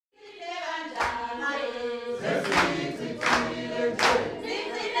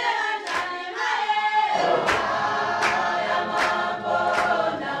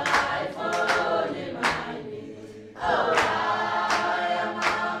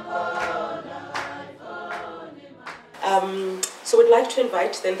So we'd like to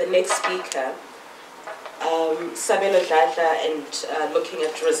invite then the next speaker, Sabelo Dladla, and looking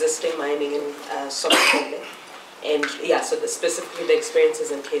at resisting mining in Somkele. And yeah, so specifically the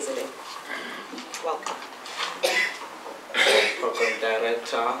experiences in KZN. Welcome. Program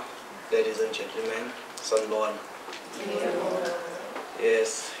Director, ladies and gentlemen, Sanborn.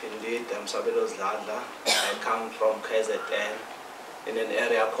 Yes, indeed, I'm Sabelo Dladla. I come from KZN in an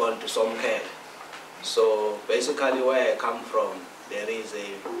area called Somkele. So basically where I come from, there is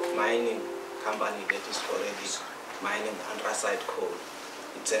a mining company that is already mining anthracite coal.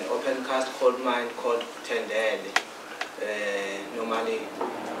 It's an open cast coal mine called Mandela, normally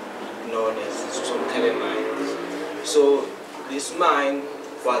known as Somkele mine. So this mine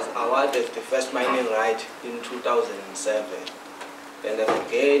was awarded the first mining right in 2007. And then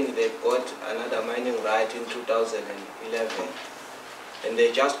again they got another mining right in 2011. And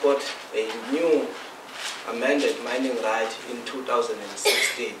they just got a new amended mining right in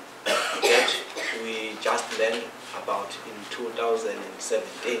 2016 that we just learned about in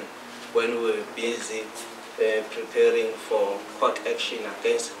 2017 when we were busy preparing for court action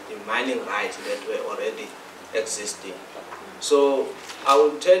against the mining rights that were already existing. So I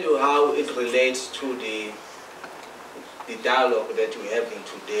will tell you how it relates to the dialogue that we're having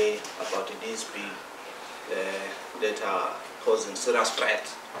today about these bills that are posing serious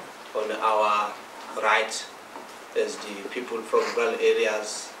threat on our rights as the people from rural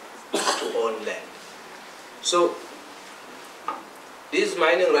areas to own land. So these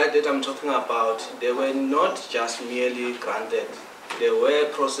mining rights that I'm talking about, they were not just merely granted. There were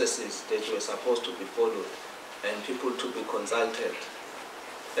processes that were supposed to be followed and people to be consulted.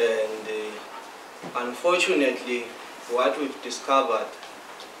 And unfortunately, what we've discovered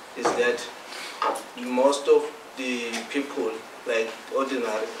is that most of the people, like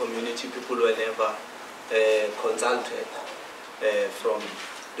ordinary community people, were never consulted from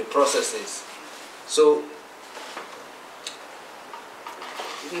the processes. So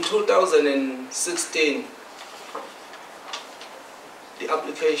in 2016, the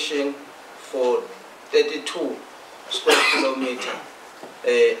application for 32 square kilometer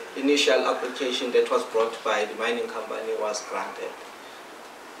initial application that was brought by the mining company was granted.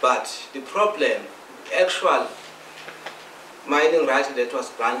 But the problem, the actual mining right that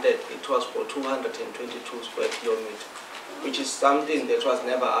was granted, it was for 222 square kilometers, which is something that was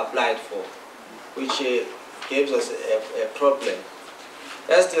never applied for, which gives us a problem.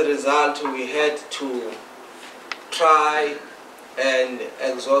 As the result, we had to try and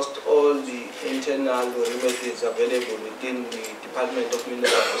exhaust all the internal remedies available within the Department of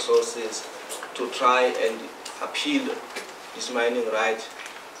Mineral Resources to try and appeal this mining right.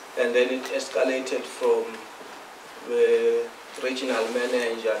 And then it escalated from regional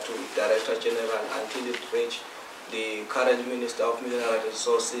manager to director general until it reached the current Minister of Mineral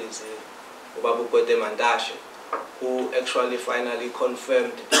Resources, Mandela, who actually finally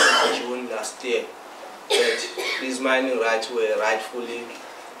confirmed in June last year that these mining rights were rightfully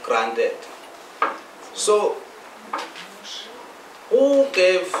granted. So, who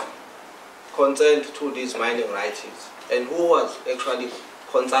gave consent to these mining rights and who was actually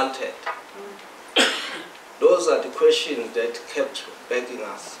consulted? Those are the questions that kept begging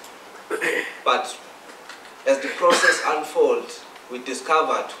us. But as the process unfolds, we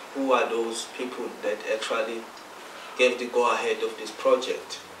discovered who are those people that actually gave the go-ahead of this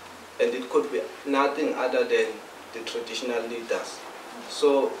project. And it could be nothing other than the traditional leaders.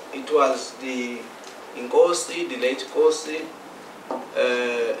 So it was the Inkosi, the late Kosi,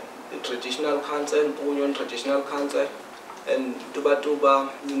 the traditional council, Union Traditional Council, and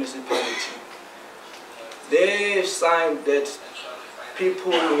Tuba municipality. They signed that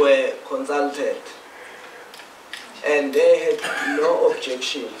people were consulted and they had no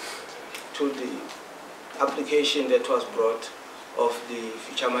objection to the application that was brought of the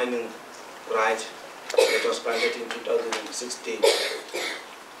future mining right that was granted in 2016.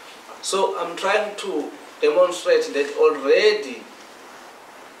 So I'm trying to demonstrate that already,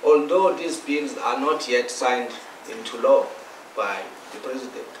 although these bills are not yet signed into law by the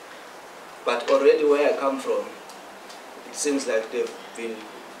President, but already where I come from, it seems like they've been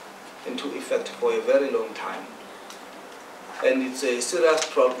into effect for a very long time. And it's a serious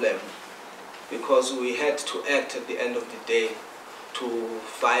problem because we had to act at the end of the day to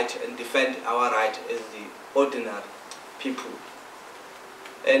fight and defend our right as the ordinary people.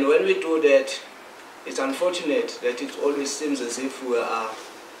 And when we do that, it's unfortunate that it always seems as if we are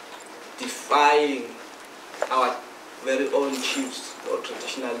defying our very own chiefs or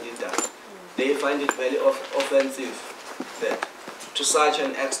traditional leaders. They find it very offensive that to such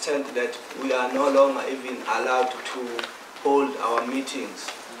an extent that we are no longer even allowed to hold our meetings.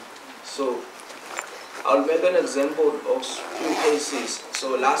 So I'll make an example of few cases.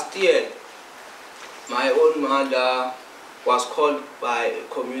 So last year, my own mother was called by a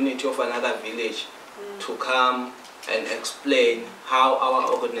community of another village to come and explain how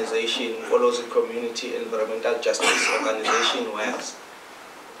our organization, Follows the Community Environmental Justice Organization, works.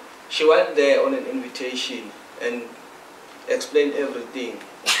 She went there on an invitation and explained everything.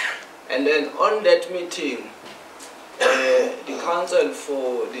 And then on that meeting, the council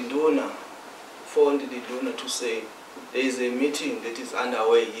for the donor phoned the donor to say, there is a meeting that is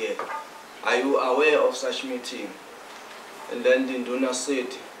underway here. Are you aware of such meeting? And then the donor said,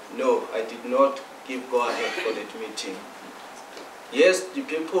 no, I did not give go-ahead for that meeting. Yes, the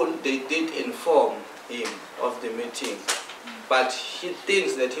people, they did inform him of the meeting, but he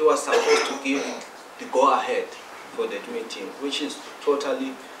thinks that he was supposed to give the go-ahead for that meeting, which is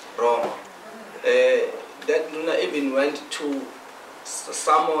totally wrong. That donor even went to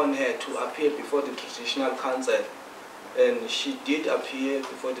summon her to appear before the Traditional Council, and she did appear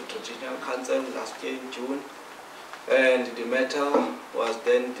before the Traditional Council last year in June, and the matter was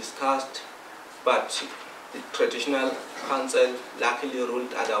then discussed, but the Traditional Council luckily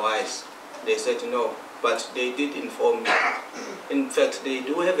ruled otherwise. They said no, but they did inform me. In fact, they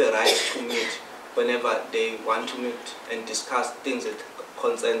do have a right to meet whenever they want to meet and discuss things that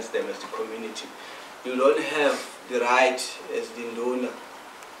concerns them as the community. You don't have the right as the donor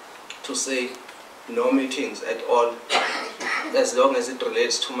to say no meetings at all, as long as it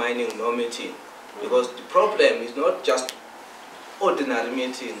relates to mining, no meeting. Because the problem is not just ordinary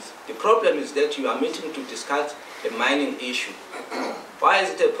meetings. The problem is that you are meeting to discuss a mining issue. Why is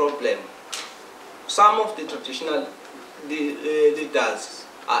it a problem? Some of the traditional leaders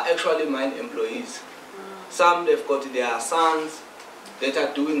are actually mine employees. Some, they've got their sons that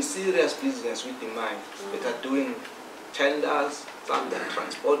are doing serious business with the mine, that are doing tenders, some that are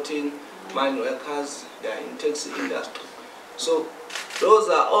transporting mine workers, they are in taxi industry. So those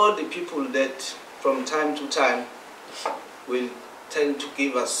are all the people that from time to time will tend to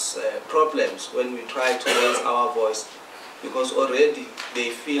give us problems when we try to raise our voice, because already they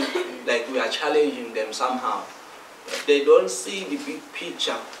feel like we are challenging them somehow. They don't see the big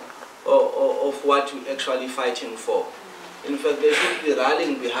picture of what we're actually fighting for. In fact, they should be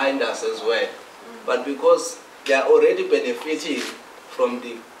rallying behind us as well. But because they are already benefiting from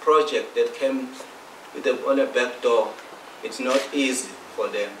the project that came with them on a back door, it's not easy for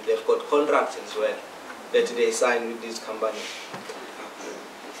them. They've got contracts as well that they sign with these companies.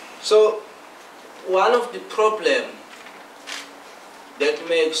 So one of the problems that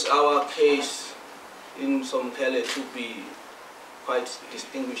makes our case in Somkele to be quite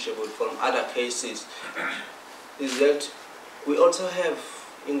distinguishable from other cases is that we also have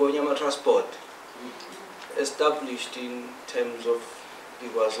Ingonyama Transport established in terms of the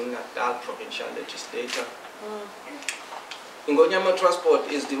KwaZulu-Natal provincial legislature. Ingonyama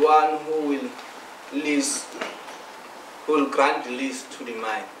Transport is the one who will lease, who will grant the lease to the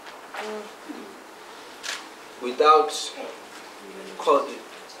mine without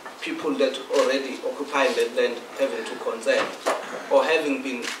people that already occupy that land having to consent or having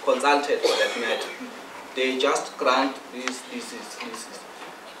been consulted for that matter. They just grant these leases.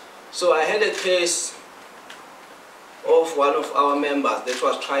 So I had a case of one of our members that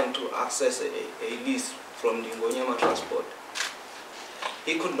was trying to access a lease from the Ingonyama Transport.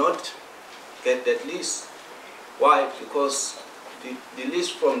 He could not get that lease. Why? Because the lease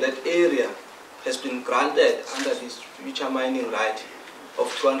from that area has been granted under this future mining right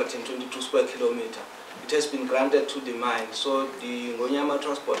of 222 square kilometers. It has been granted to the mine, so the Ingonyama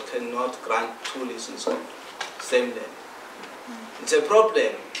Transport cannot grant two leases on the same land. It's a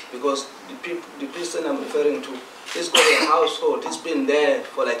problem because the person I'm referring to, he's got a household, he's been there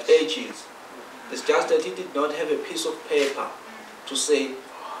for like ages. It's just that he did not have a piece of paper to say,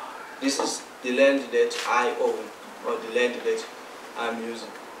 this is the land that I own or the land that I'm using.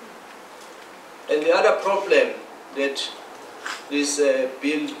 And the other problem that this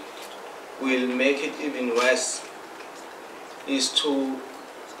bill will make it even worse is to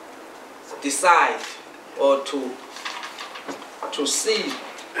decide or to see,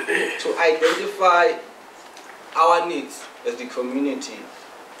 to identify our needs as the community.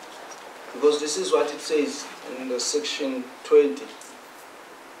 Because this is what it says in the section 20,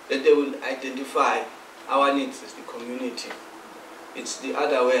 that they will identify our needs as the community. It's the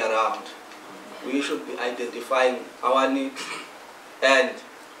other way around. We should be identifying our needs and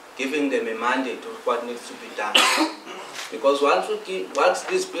giving them a mandate of what needs to be done. Because once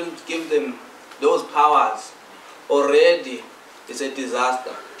this bill gives them those powers, already it's a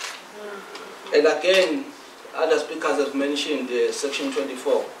disaster. And again, other speakers have mentioned Section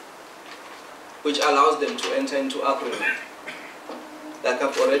 24, which allows them to enter into agreement. Like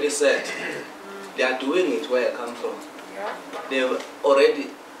I've already said, they are doing it where I come from. They've already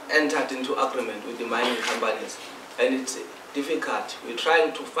entered into agreement with the mining companies, and it's difficult. We're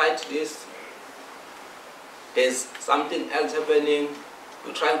trying to fight this. There's something else happening.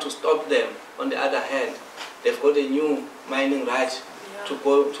 We're trying to stop them. On the other hand, they've got a new mining right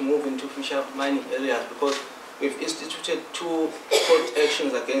to move into future mining areas, because we've instituted 2 court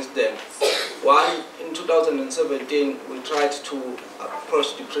actions against them. One, in 2017, we tried to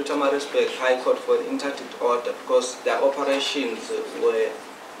approach the Pietermaritzburg High Court for an interdict order because their operations were,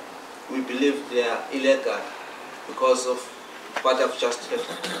 we believe they are illegal because of what I've just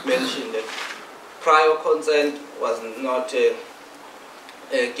mentioned. That prior consent was not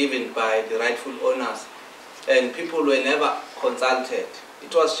given by the rightful owners, and people were never consulted.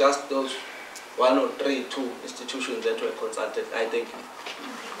 It was just those 1 or 2 institutions that were consulted, I think.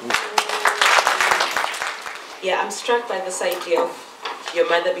 Yeah, I'm struck by this idea of your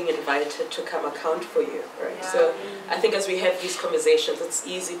mother being invited to come account for you, right? Yeah. So I think as we have these conversations, it's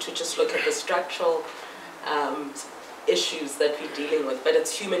easy to just look at the structural issues that we're dealing with, but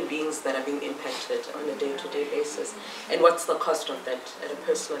it's human beings that are being impacted on a day-to-day basis. And what's the cost of that at a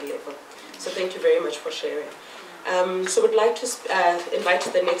personal level? So thank you very much for sharing. So we'd like to invite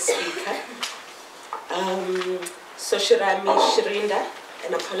the next speaker. So Shirami Shirinda,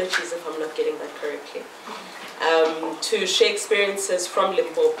 and apologies if I'm not getting that correctly, to share experiences from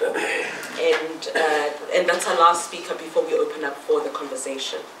Limpopo, and that's our last speaker before we open up for the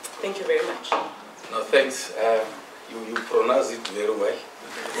conversation. Thank you very much. No, thanks. You pronounce it very well.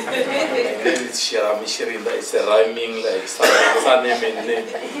 My name is Shirami Shirinda. It's a rhyming like surname and name.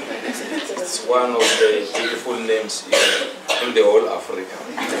 It's one of the beautiful names in the whole Africa.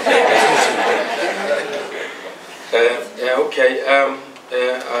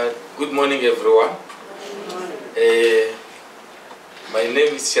 Good morning, everyone. My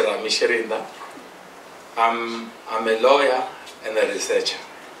name is Shirami Shirinda. I'm a lawyer and a researcher.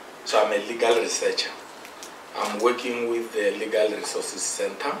 So I'm a legal researcher. I'm working with the Legal Resources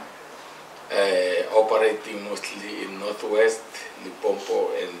Center, operating mostly in Northwest,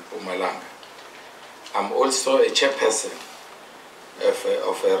 Limpopo, and Mpumalanga. I'm also a chairperson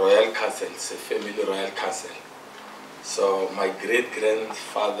of a royal council, it's a family royal council. So my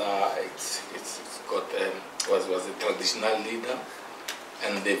great-grandfather was a traditional leader,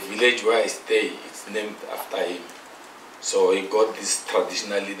 and the village where I stay, it's named after him. So he got this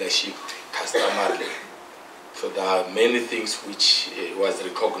traditional leadership customarily. So there are many things which he was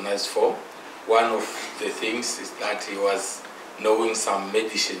recognized for. One of the things is that he was knowing some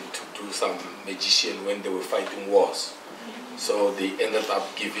medicine to do some magician when they were fighting wars. So they ended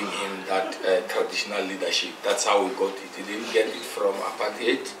up giving him that traditional leadership. That's how he got it. He didn't get it from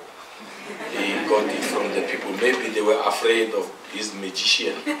apartheid. He got it from the people. Maybe they were afraid of his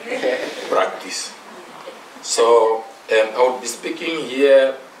magician practice. So I will be speaking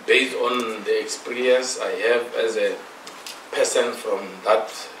here based on the experience I have as a person from that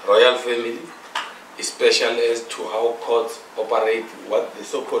royal family, especially as to how courts operate, what the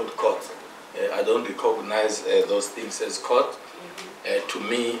so-called courts. I don't recognize those things as court. To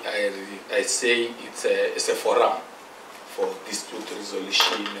me, I say it's a forum for dispute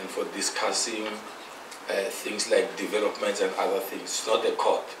resolution and for discussing things like developments and other things. It's not a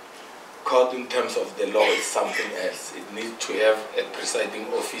court. Court in terms of the law is something else. It needs to have a presiding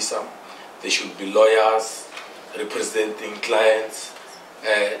officer. There should be lawyers representing clients.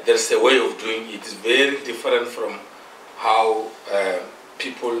 There's a way of doing it. It's very different from how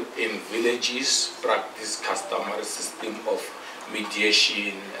people in villages practice customary system of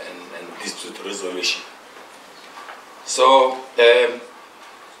mediation and dispute resolution. So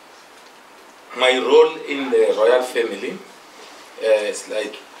my role in the royal family is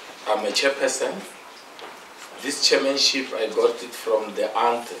like I'm a chairperson. This chairmanship, I got it from the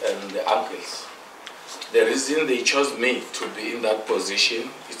aunt and the uncles. The reason they chose me to be in that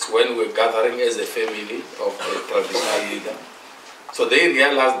position is when we're gathering as a family of a traditional leader. So they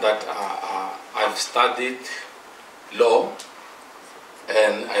realized that I've studied law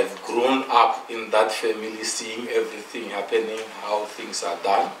and I've grown up in that family, seeing everything happening, how things are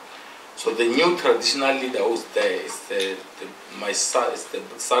done. So the new traditional leader who's there is the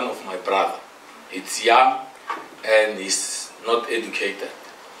son of my brother. It's young and he's not educated.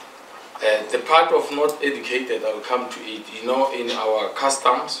 The part of not educated, I'll come to it. You know, in our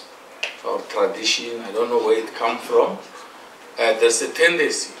customs or tradition, I don't know where it comes from, there's a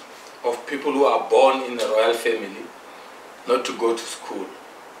tendency of people who are born in a royal family not to go to school.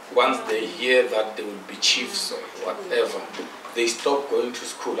 Once they hear that they will be chiefs or whatever, they stop going to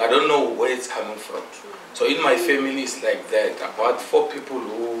school. I don't know where it's coming from. So in my family it's like that. About 4 people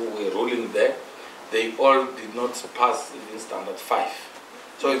who were ruling there, they all did not pass even standard 5.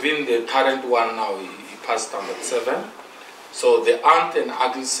 So even the current one now, he passed standard 7. So the aunt and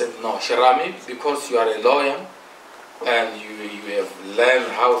uncle said, no, Shirami, because you are a lawyer and you have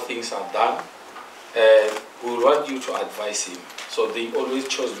learned how things are done, we want you to advise him. So they always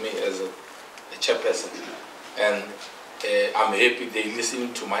chose me as a chairperson. And I'm happy they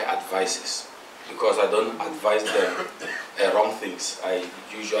listen to my advices, because I don't advise them wrong things. I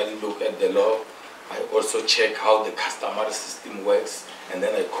usually look at the law. I also check how the customer system works, and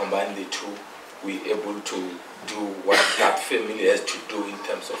then I combine the two. We're able to do what that family has to do in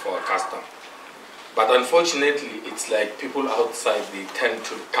terms of our custom. But unfortunately, it's like people outside, they tend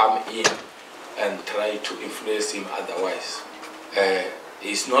to come in and try to influence him otherwise.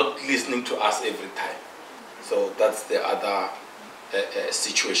 He's not listening to us every time. So that's the other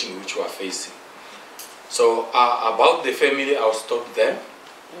situation which we are facing. So about the family, I'll stop there.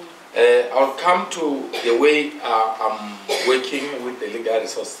 I'll come to the way I'm working with the Legal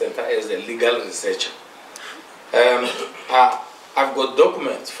Resource Center as a legal researcher. I've got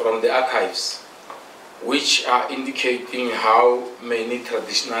documents from the archives which are indicating how many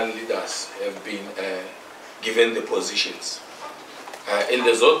traditional leaders have been given the positions. In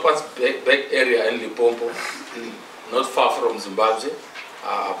the Zolpan's back area in Limpopo, not far from Zimbabwe,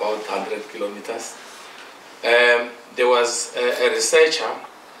 about 100 kilometers, there was a researcher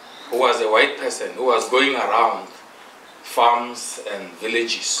who was a white person who was going around farms and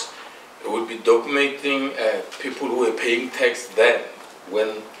villages. He would be documenting people who were paying tax then,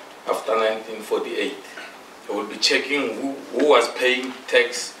 after 1948. He would be checking who was paying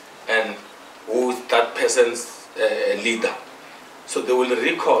tax and who is that person's leader. So they will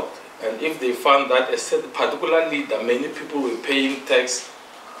record, and if they found that a certain particular leader, many people were paying tax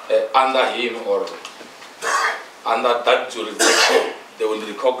under him or under that jurisdiction, they will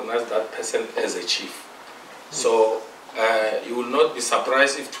recognize that person as a chief. So you will not be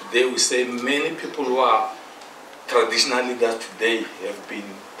surprised if today we say many people who are traditional leaders today have been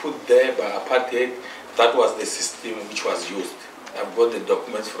put there by apartheid. That was the system which was used. I've got the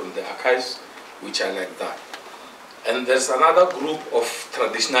documents from the archives which are like that. And there's another group of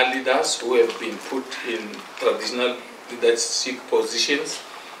traditional leaders who have been put in traditional leadership positions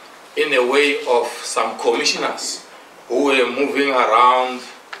in a way of some commissioners who were moving around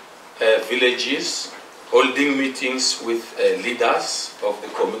villages, holding meetings with leaders of the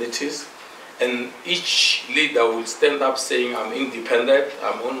communities. And each leader would stand up saying, I'm independent,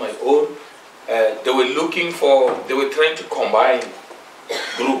 I'm on my own. They were trying to combine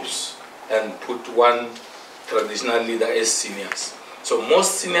groups and put one traditional leader as seniors. So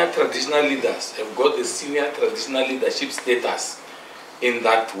most senior traditional leaders have got the senior traditional leadership status in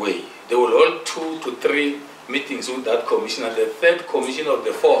that way. They will hold 2 to 3 meetings with that commissioner. The 3rd commissioner or the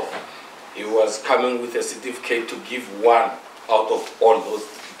 4th, he was coming with a certificate to give one out of all those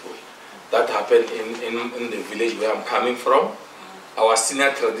people. That happened in the village where I'm coming from. Our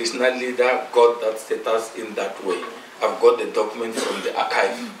senior traditional leader got that status in that way. I've got the document from the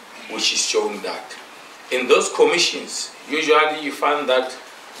archive which is showing that. In those commissions, usually you find that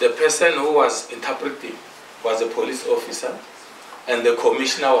the person who was interpreting was a police officer, and the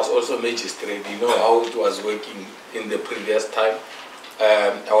commissioner was also a magistrate. You know how it was working in the previous time.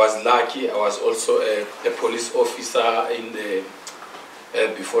 I was lucky, I was also a police officer in the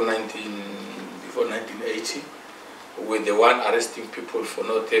before 1980, with the one arresting people for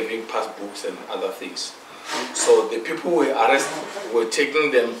not having passbooks and other things. So the people who were arrested were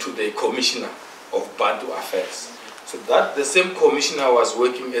taking them to the commissioner of Bantu affairs. So that the same commissioner was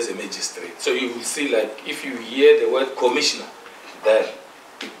working as a magistrate. So you will see, like, if you hear the word commissioner, then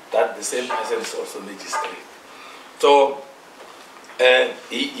that the same person is also magistrate. So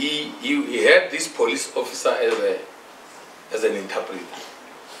he had this police officer as an interpreter.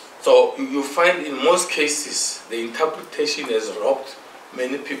 So you find in most cases the interpretation has robbed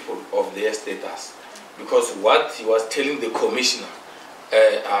many people of their status, because what he was telling the commissioner,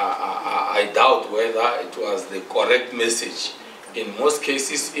 I doubt whether it was the correct message. In most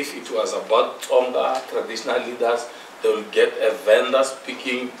cases, if it was about Tonga traditional leaders, they will get a vendor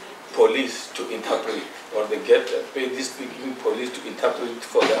speaking police to interpret, or they get a Pedi speaking police to interpret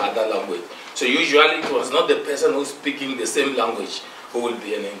for the other language. So usually it was not the person who's speaking the same language who will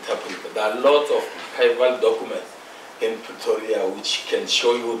be an interpreter. There are lots of archival documents in Pretoria which can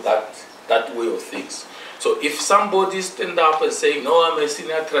show you that way of things. So if somebody stand up and say, no, I'm a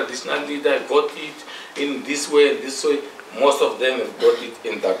senior traditional leader, I got it in this way and this way, most of them have got it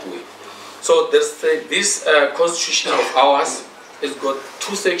in that way. So there's this constitution of ours has got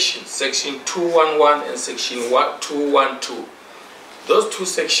two sections, section 211 and section 212. Those two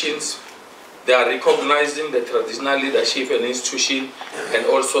sections, they are recognizing the traditional leadership and institution and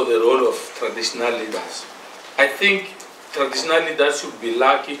also the role of traditional leaders. I think traditional leaders should be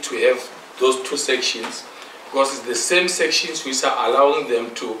lucky to have those two sections because it's the same sections which are allowing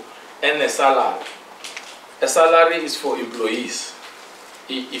them to earn a salary. A salary is for employees.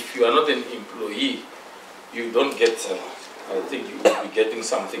 If you are not an employee, you don't get salary. I think you will be getting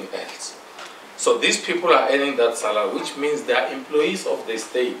something else. So these people are earning that salary, which means they are employees of the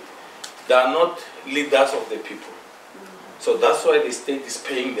state. They are not leaders of the people. So that's why the state is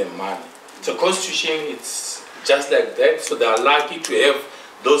paying them money. So constitution, it's just like that. So they are lucky to have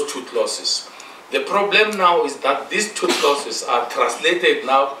those two clauses. The problem now is that these two clauses are translated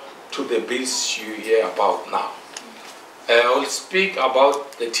now to the bills you hear about now. I will speak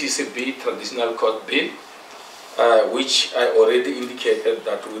about the TCB, Traditional Court Bill, which I already indicated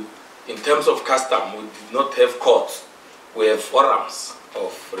that in terms of custom, we did not have courts. We have forums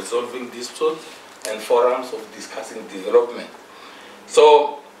of resolving disputes and forums of discussing development.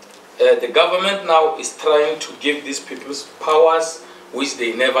 So the government now is trying to give these people powers which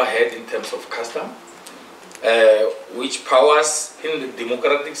they never had in terms of custom, which powers in the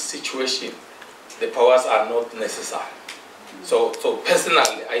democratic situation, the powers are not necessary. So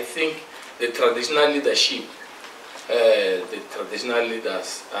personally, I think the traditional leadership, the traditional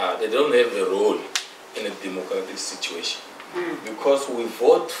leaders, they don't have a role in a democratic situation. Because we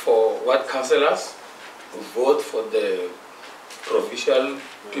vote for what councillors, we vote for the provincial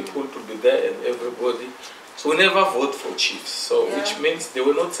people to be there and everybody. So we never vote for chiefs, so which means they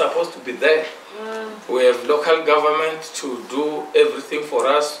were not supposed to be there. We have local government to do everything for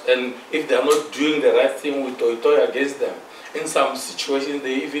us, and if they are not doing the right thing, we toy against them. In some situations,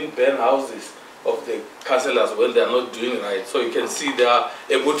 they even burn houses of the councillors when they are not doing right. So you can see they are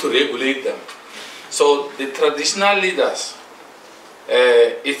able to regulate them. So the traditional leaders,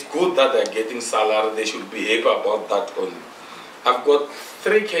 it's good that they're getting salary. They should be happy about that only. I've got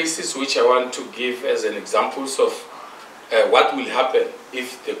 3 cases which I want to give as an examples of what will happen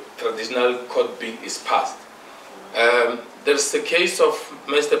if the traditional court bill is passed. There's the case of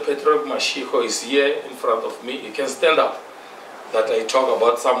Mr. Petro Mashiko is here in front of me. You can stand up that I talk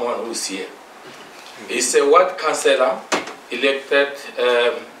about someone who's here. He's a ward councillor elected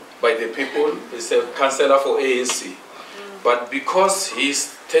by the people. He's a councillor for ANC. But because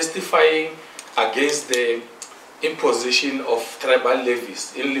he's testifying against the imposition of tribal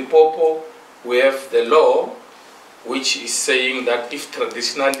levies, in Limpopo we have the law which is saying that if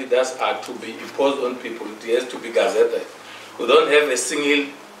traditional leaders are to be imposed on people, it has to be gazetted. We don't have a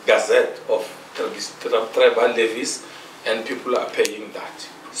single gazette of tribal levies, and people are paying that.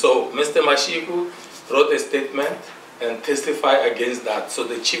 So Mr. Mashiku wrote a statement and testified against that. So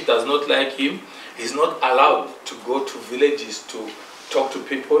the chief does not like him. He's not allowed to go to villages to talk to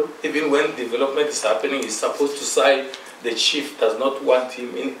people. Even when development is happening, he's supposed to sign. The chief does not want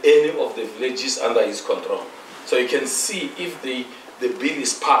him in any of the villages under his control. So you can see if the bill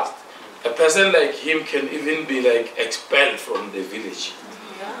is passed, a person like him can even be like expelled from the village.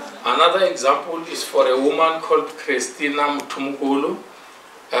 Another example is for a woman called Christina Mutumukulu,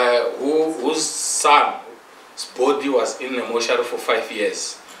 whose son's body was in a mortuary for 5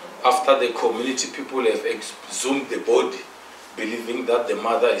 years. After the community people have exhumed the body, believing that the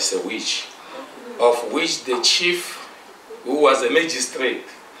mother is a witch, of which the chief, who was a magistrate,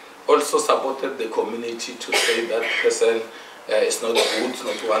 also supported the community to say that person is not good,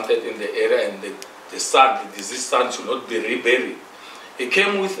 not wanted in the area, and the son, the deceased son, should not be reburied. He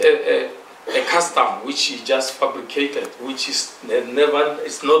came with a custom which he just fabricated, which is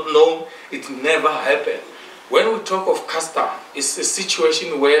it's not known, it never happened. When we talk of custom, it's a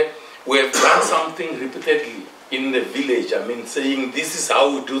situation where we have done something repeatedly in the village. I mean, saying this is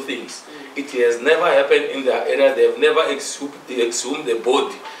how we do things. It has never happened in their area. They have never exhumed the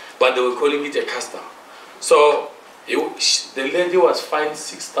body, but they were calling it a custom. So the lady was fined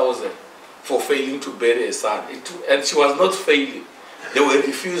 6,000 for failing to bury a son, and she was not failing. They were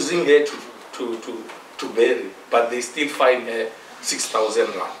refusing her to bury, but they still fined her 6,000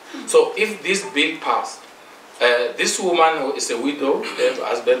 rand. So if this bill passed, this woman is a widow, her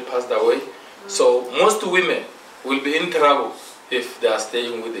husband passed away, so most women will be in trouble if they are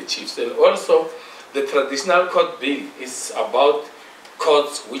staying with the chiefs. And also, the traditional court bill is about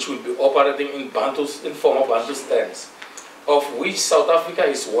courts which will be operating in former Bantustans, of which South Africa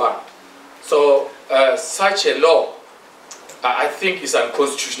is one. So such a law, I think, is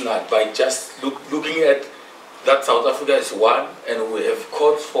unconstitutional by just looking at that South Africa is one, and we have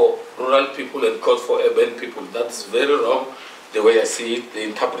courts for rural people and courts for urban people. That's very wrong. The way I see it, the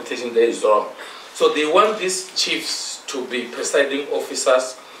interpretation there is wrong. So they want these chiefs to be presiding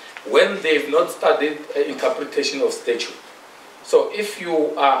officers when they've not studied interpretation of statute. So if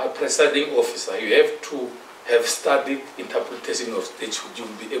you are a presiding officer, you have to have studied interpretation of statute. You'll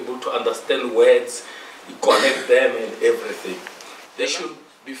be able to understand words, you connect them and everything. They should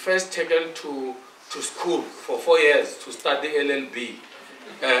be first taken to school for 4 years to study LLB.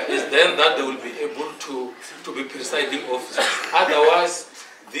 It's then that they will be able to be presiding officers. Otherwise,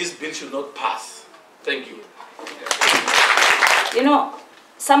 this bill should not pass. Thank you. You know,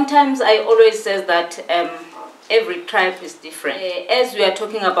 sometimes I always say that every tribe is different. As we are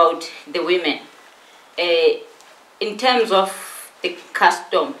talking about the women, in terms of the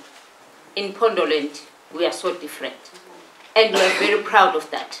custom, in Pondoland, we are so different. And we are very proud of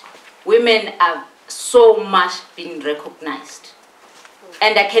that. Women are so much being recognized.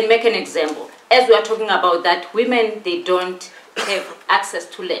 And I can make an example. As we are talking about that, women, they don't have access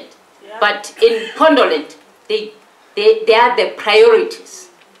to land. Yeah. But in Pondoland, they are the priorities.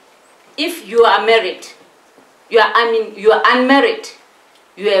 If you are married, you are unmarried,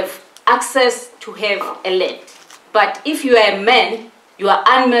 you have access to have a land. But if you are a man, you are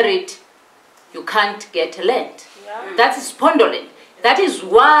unmarried, you can't get a land. Yeah. That is Pondoland. That is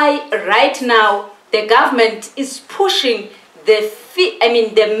why right now the government is pushing the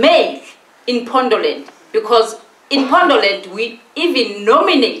male in Pondoland, because in Pondoland we even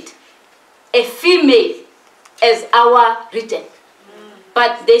nominate a female as our regent.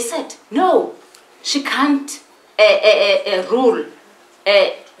 But they said, no, she can't rule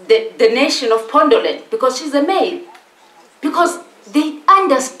the nation of Pondoland because she's a male. Because they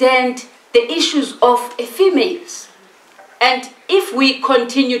understand the issues of females. And if we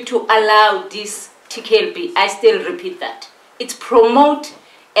continue to allow this TKLB, I still repeat that, it promotes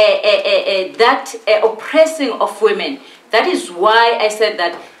that oppressing of women. That is why I said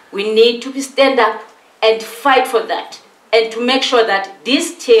that we need to stand up and fight for that, and to make sure that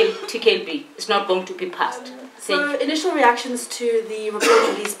this TKLB is not going to be passed. So, initial reactions to the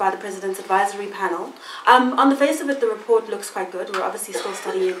report released by the President's Advisory Panel. On the face of it, the report looks quite good. We're obviously still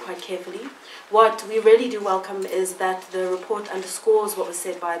studying it quite carefully. What we really do welcome is that the report underscores what was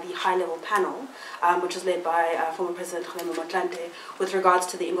said by the high-level panel, which was led by former President Shirami Shirinda, with regards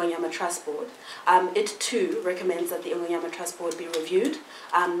to the Ingonyama Trust Board. It too recommends that the Ingonyama Trust Board be reviewed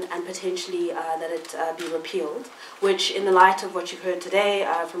and potentially that it be repealed, which in the light of what you've heard today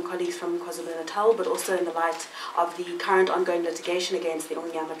from colleagues from KwaZulu-Natal, but also in the light of the current ongoing litigation against the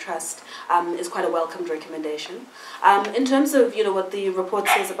Ingonyama Trust, is quite a welcomed recommendation. In terms of what the report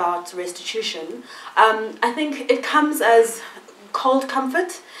says about restitution, I think it comes as cold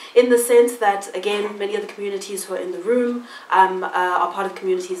comfort, in the sense that, again, many of the communities who are in the room are part of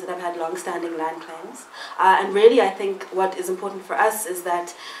communities that have had long-standing land claims. And really, I think what is important for us is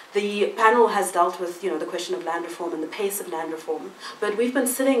that the panel has dealt with, the question of land reform and the pace of land reform. But we've been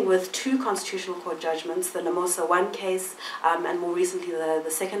sitting with 2 Constitutional Court judgments, the Lamosa 1 case and more recently the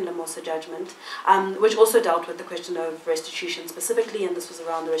second Lamosa judgment, which also dealt with the question of restitution specifically, and this was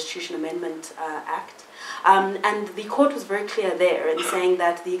around the Restitution Amendment Act. And the court was very clear there in saying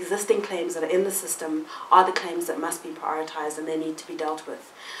that the existing claims that are in the system are the claims that must be prioritized and they need to be dealt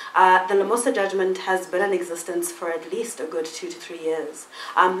with. The Lamosa judgment has been in existence for at least a good 2 to 3 years.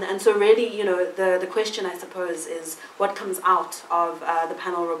 And so really, the question, I suppose, is what comes out of the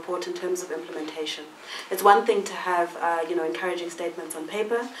panel report in terms of implementation. It's one thing to have, encouraging statements on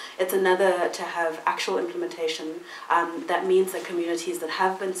paper. It's another to have actual implementation that means that communities that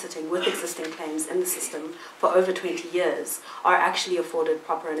have been sitting with existing claims in the system for over 20 years are actually afforded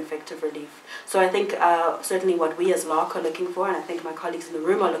proper and effective relief. So I think certainly what we as LARC are looking for, and I think my colleagues in the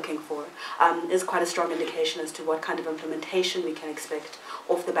room are looking for, is quite a strong indication as to what kind of implementation we can expect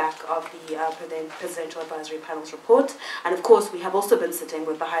off the back of the Presidential Advisory Panel's report. And of course, we have also been sitting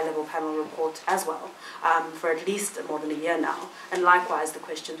with the high-level panel report as well for at least more than a year now. And likewise, the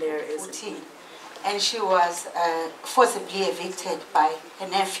question there is... 14. And she was forcibly evicted by her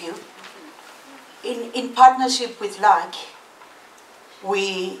nephew. In partnership with LARC,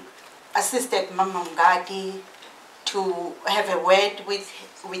 we assisted Mama Mngadi to have a word with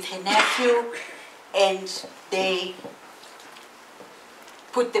her nephew, and they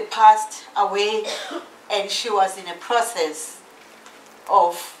put the past away, and she was in a process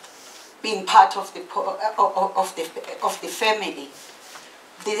of being part of the family.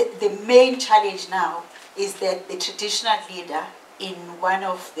 The main challenge now is that the traditional leader in one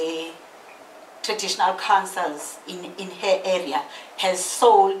of the traditional councils in her area has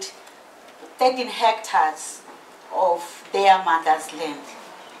sold 13 hectares of their mother's land.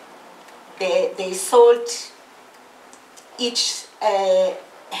 They sold each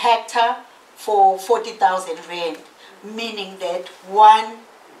hectare for 40,000 rand, meaning that one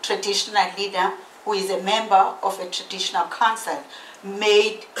traditional leader who is a member of a traditional council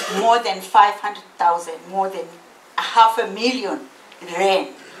made more than 500,000, more than 500,000 rand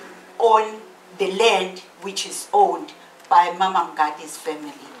on the land which is owned by Mama Mngadi's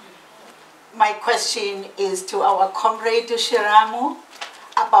family. My question is to our comrade Shirami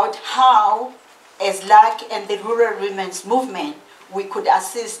about how, as LAC and the Rural Women's Movement, we could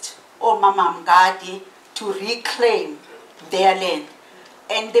assist Mama Mngadi to reclaim their land.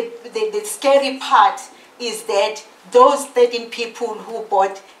 And the scary part is that those 13 people who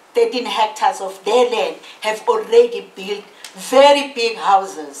bought 13 hectares of their land have already built very big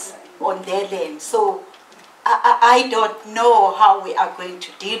houses on their land. So I don't know how we are going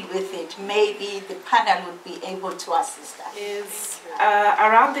to deal with it. Maybe the panel would be able to assist us. Is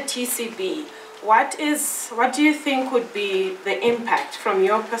around the TCB, what do you think would be the impact, from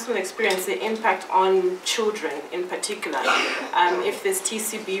your personal experience, the impact on children in particular, if this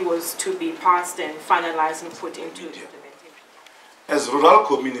TCB was to be passed and finalized and put into implementation? As rural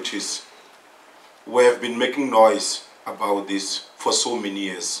communities, we have been making noise about this for so many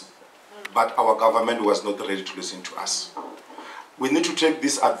years, but our government was not ready to listen to us. We need to take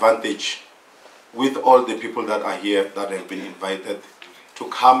this advantage with all the people that are here that have been invited to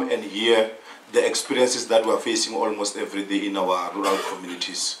come and hear the experiences that we are facing almost every day in our rural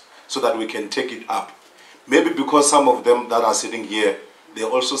communities, so that we can take it up. Maybe because some of them that are sitting here, they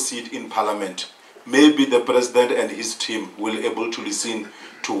also sit in parliament. Maybe the president and his team will be able to listen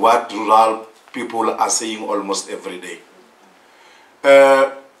to what rural people are saying almost every day.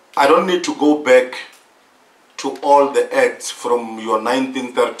 I don't need to go back to all the acts from your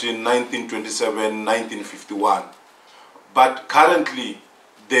 1913, 1927, 1951. But currently,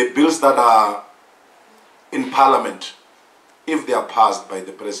 the bills that are in Parliament, if they are passed by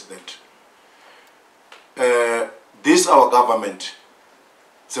the President, this our government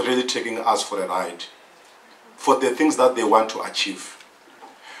is really taking us for a ride for the things that they want to achieve.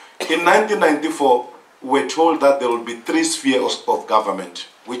 In 1994, we were told that there will be 3 spheres of government,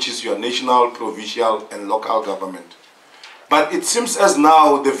 which is your national, provincial, and local government. But it seems as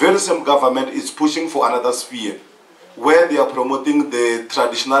now the very same government is pushing for another sphere, where they are promoting the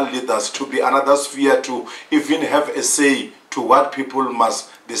traditional leaders to be another sphere, to even have a say to what people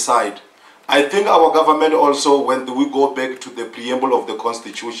must decide. I think our government also, when we go back to the preamble of the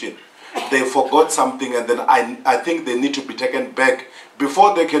Constitution, they forgot something, and then I think they need to be taken back.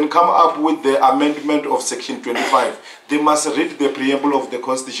 Before they can come up with the amendment of Section 25, they must read the preamble of the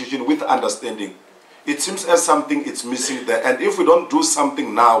Constitution with understanding. It seems as something is missing there, and if we don't do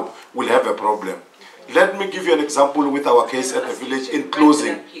something now, we'll have a problem. Let me give you an example with our case at the village in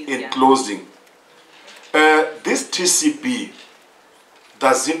closing. This TCB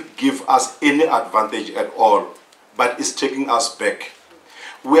doesn't give us any advantage at all, but it's taking us back.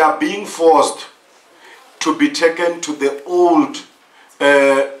 We are being forced to be taken to the old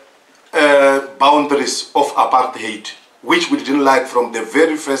boundaries of apartheid, which we didn't like from the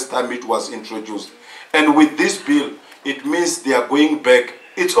very first time it was introduced. And with this bill, it means they are going back.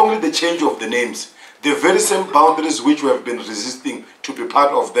 It's only the change of the names. The very same boundaries which we have been resisting to be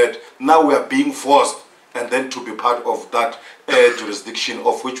part of that, now we are being forced and then to be part of that jurisdiction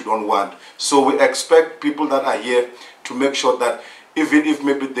of which we don't want. So we expect people that are here to make sure that even if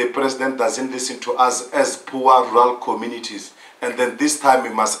maybe the president doesn't listen to us as poor rural communities, and then this time we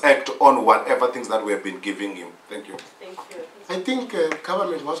must act on whatever things that we have been giving him. Thank you. Thank you. I think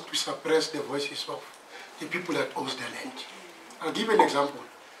government wants to suppress the voices of the people that owns the land. I'll give an example.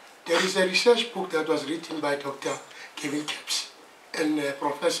 There is a research book that was written by Dr. Kevin Capps and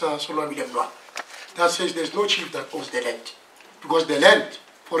Professor Shirami Shirinda that says there's no chief that owns the land, because the land,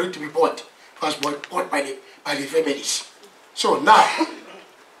 for it to be bought, was bought by the families. So now,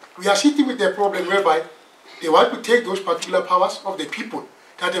 we are sitting with a problem whereby they want to take those particular powers of the people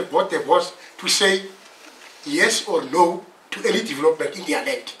that have bought the votes to say yes or no to any development in their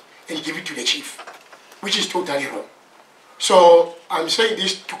land and give it to the chief, which is totally wrong. So I'm saying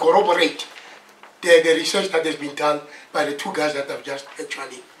this to corroborate the research that has been done by the 2 guys that I've just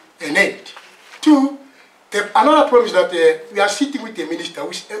actually named. 2, another problem is that we are sitting with a minister who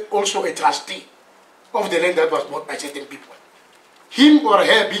is also a trustee of the land that was bought by certain people. Him or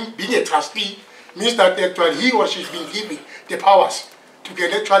her being a trustee means that actually he or she has been given the powers to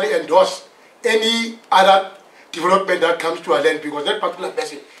can actually endorse any other development that comes to a land, because that particular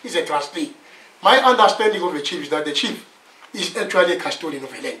person is a trustee. My understanding of the chief is that the chief is actually a custodian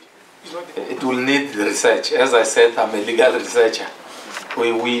of a land. It's not It will need research. As I said, I'm a legal researcher.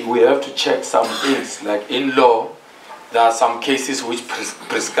 We have to check some things. Like in law, there are some cases which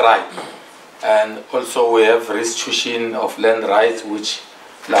prescribe. And also we have restitution of land rights, which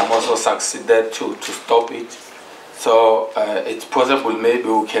Lamoso succeeded to stop it. So it's possible maybe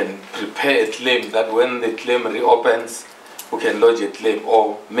we can prepare a claim that when the claim reopens, we can lodge a claim.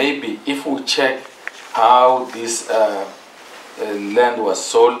 Or maybe if we check how this land was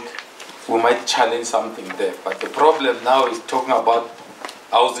sold, we might challenge something there. But the problem now is talking about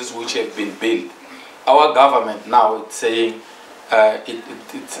houses which have been built. Our government now is saying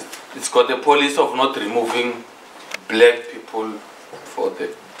it's got a policy of not removing black people for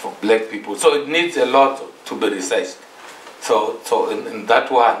black people. So it needs a lot to be researched. So in that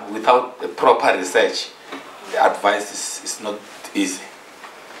one, without a proper research, the advice is not easy.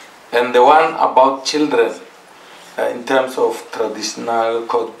 And the one about children, in terms of traditional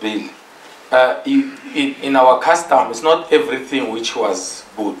court bill, in our custom, it's not everything which was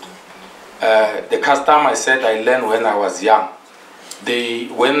good. The custom, I said, I learned when I was young.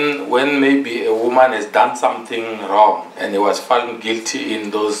 When maybe a woman has done something wrong and he was found guilty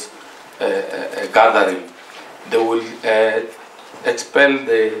in those gathering, they will expel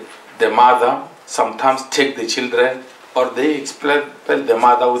the mother, sometimes take the children, or they expel the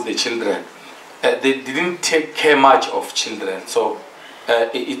mother with the children. They didn't take care much of children, so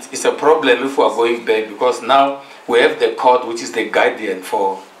it's a problem if we are going back, because now we have the court which is the guardian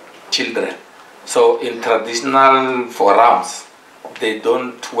for children. So in traditional forums, they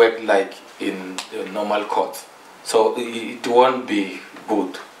don't work like in the normal courts. So it won't be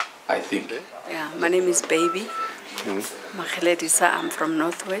good, I think. Yeah, my name is Baby. Macheledisa, I'm from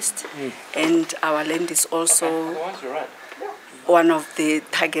Northwest, and our land is also one of the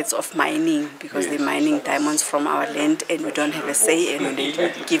targets of mining, because they're mining diamonds from our land and we don't have a say and we need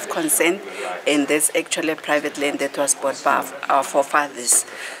to give consent, and that's actually a private land that was bought by our forefathers.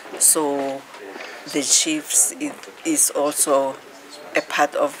 So the chiefs is also a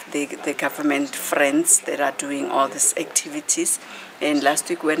part of the government friends that are doing all these activities. And last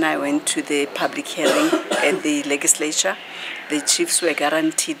week when I went to the public hearing at the legislature, the chiefs were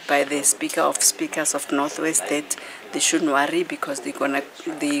guaranteed by the Speaker of Speakers of Northwest that they shouldn't worry, because they're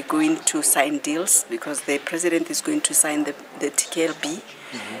going to sign deals, because the president is going to sign the TKLB,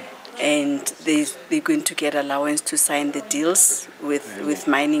 and they're going to get allowance to sign the deals with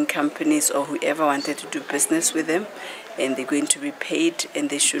mining companies or whoever wanted to do business with them, and they're going to be paid, and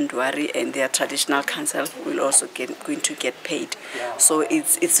they shouldn't worry, and their traditional council will also going to get paid. So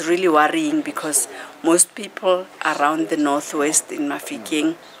it's really worrying, because most people around the Northwest in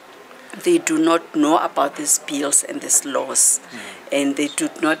Mafikeng, they do not know about these bills and these laws, and they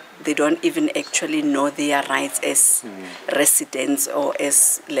don't even actually know their rights as residents or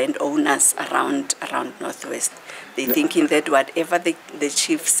as landowners around Northwest. They're thinking that whatever the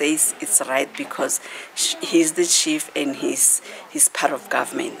chief says is right, because he's the chief and he's part of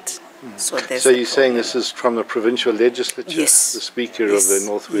government. So you're saying this is from the provincial legislature? Yes. The Speaker of the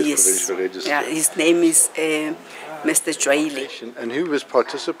Northwest Provincial Legislature? Yeah, his name is Mr. Joile. And who was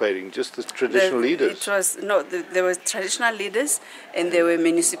participating? Just the traditional leaders? There were traditional leaders, and there were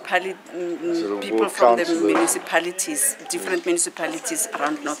people from the municipalities, different municipalities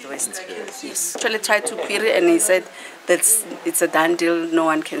around Northwest. Yes. Actually tried to query, and he said it's a done deal, no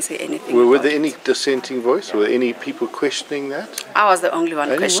one can say anything. Were there any dissenting voice? Were there any people questioning that? I was the only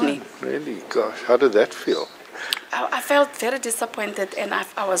one questioning. Really? Gosh, how did that feel? I felt very disappointed, and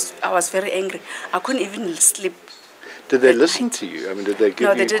I was very angry. I couldn't even sleep. Did they listen to you? I mean, did they give you...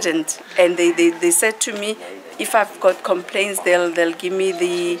 No, they didn't. And they said to me, if I've got complaints, they'll give me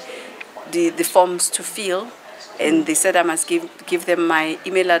the forms to fill. And they said I must give them my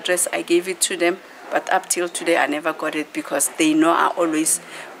email address. I gave it to them. But up till today, I never got it, because they know I always,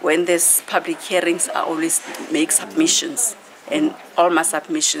 when there's public hearings, I always make submissions. And all my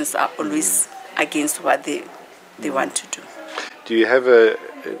submissions are always against what they want to do. Do you have a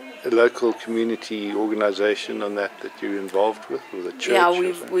local community organization on that you're involved with, or the church? Yeah,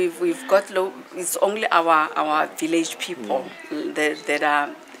 we've got it's only our village people that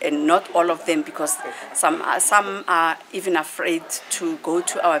are, and not all of them, because some are even afraid to go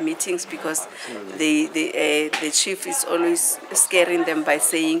to our meetings, because the chief is always scaring them by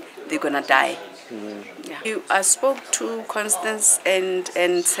saying they're gonna die. Yeah. I spoke to Constance and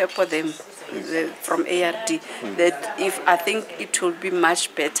Sepo them, from ARD, that I think it will be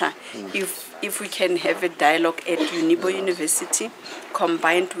much better if we can have a dialogue at Unibo University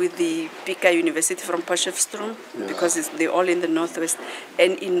combined with the bigger university from Potchefstroom, because they're all in the Northwest,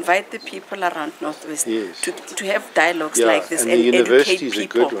 and invite the people around Northwest to have dialogues like this and the university educate is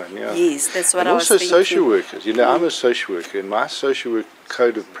people. a good one, Yes, that's what and I was also thinking. social workers. You know, I'm a social worker, and my social work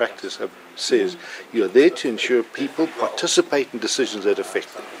code of practice says you're there to ensure people participate in decisions that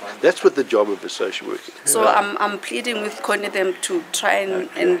affect them. That's what the job of a social worker is. So I'm pleading with Connie them to try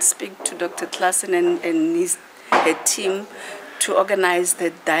and speak to Dr. Klassen and her team to organize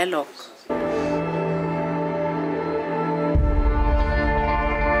the dialogue